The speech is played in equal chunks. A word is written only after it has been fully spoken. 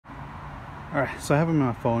Alright, so I have them on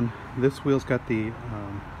my phone. This wheel's got the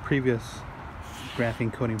previous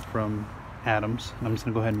graphene coating from Adams. And I'm just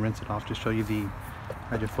going to go ahead and rinse it off to show you the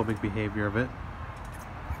hydrophobic behavior of it.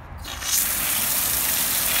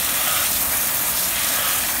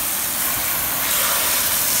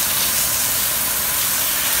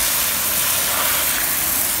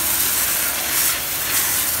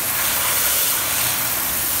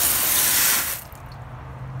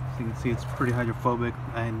 You can see it's pretty hydrophobic,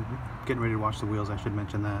 and getting ready to wash the wheels, I should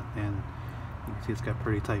mention that, and you can see it's got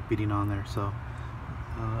pretty tight beading on there, so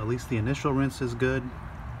at least the initial rinse is good.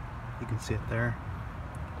 You can see it there.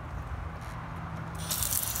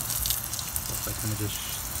 So if I kind of just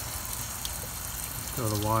throw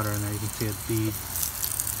the water in there, you can see it bead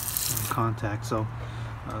in contact. So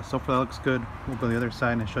so far that looks good. We'll go to the other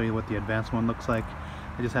side and show you what the advanced one looks like.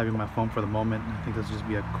 I just have it on my phone for the moment. I think this will just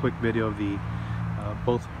be a quick video of the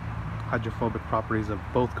both hydrophobic properties of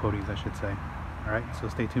both coatings, I should say. Alright, so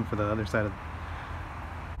stay tuned for the other side of.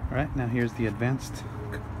 Alright, now here's the advanced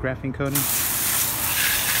graphene coating.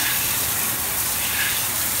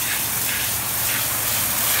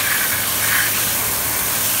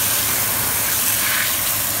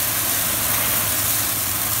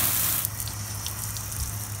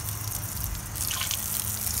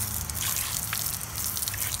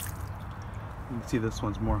 You can see this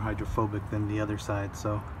one's more hydrophobic than the other side,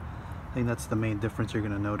 so I think that's the main difference you're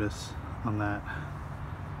going to notice on that.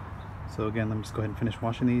 So again, let me just go ahead and finish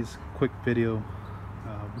washing these. Quick video,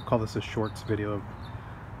 we'll call this a shorts video of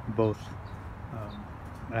both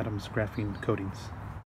Adams graphene coatings.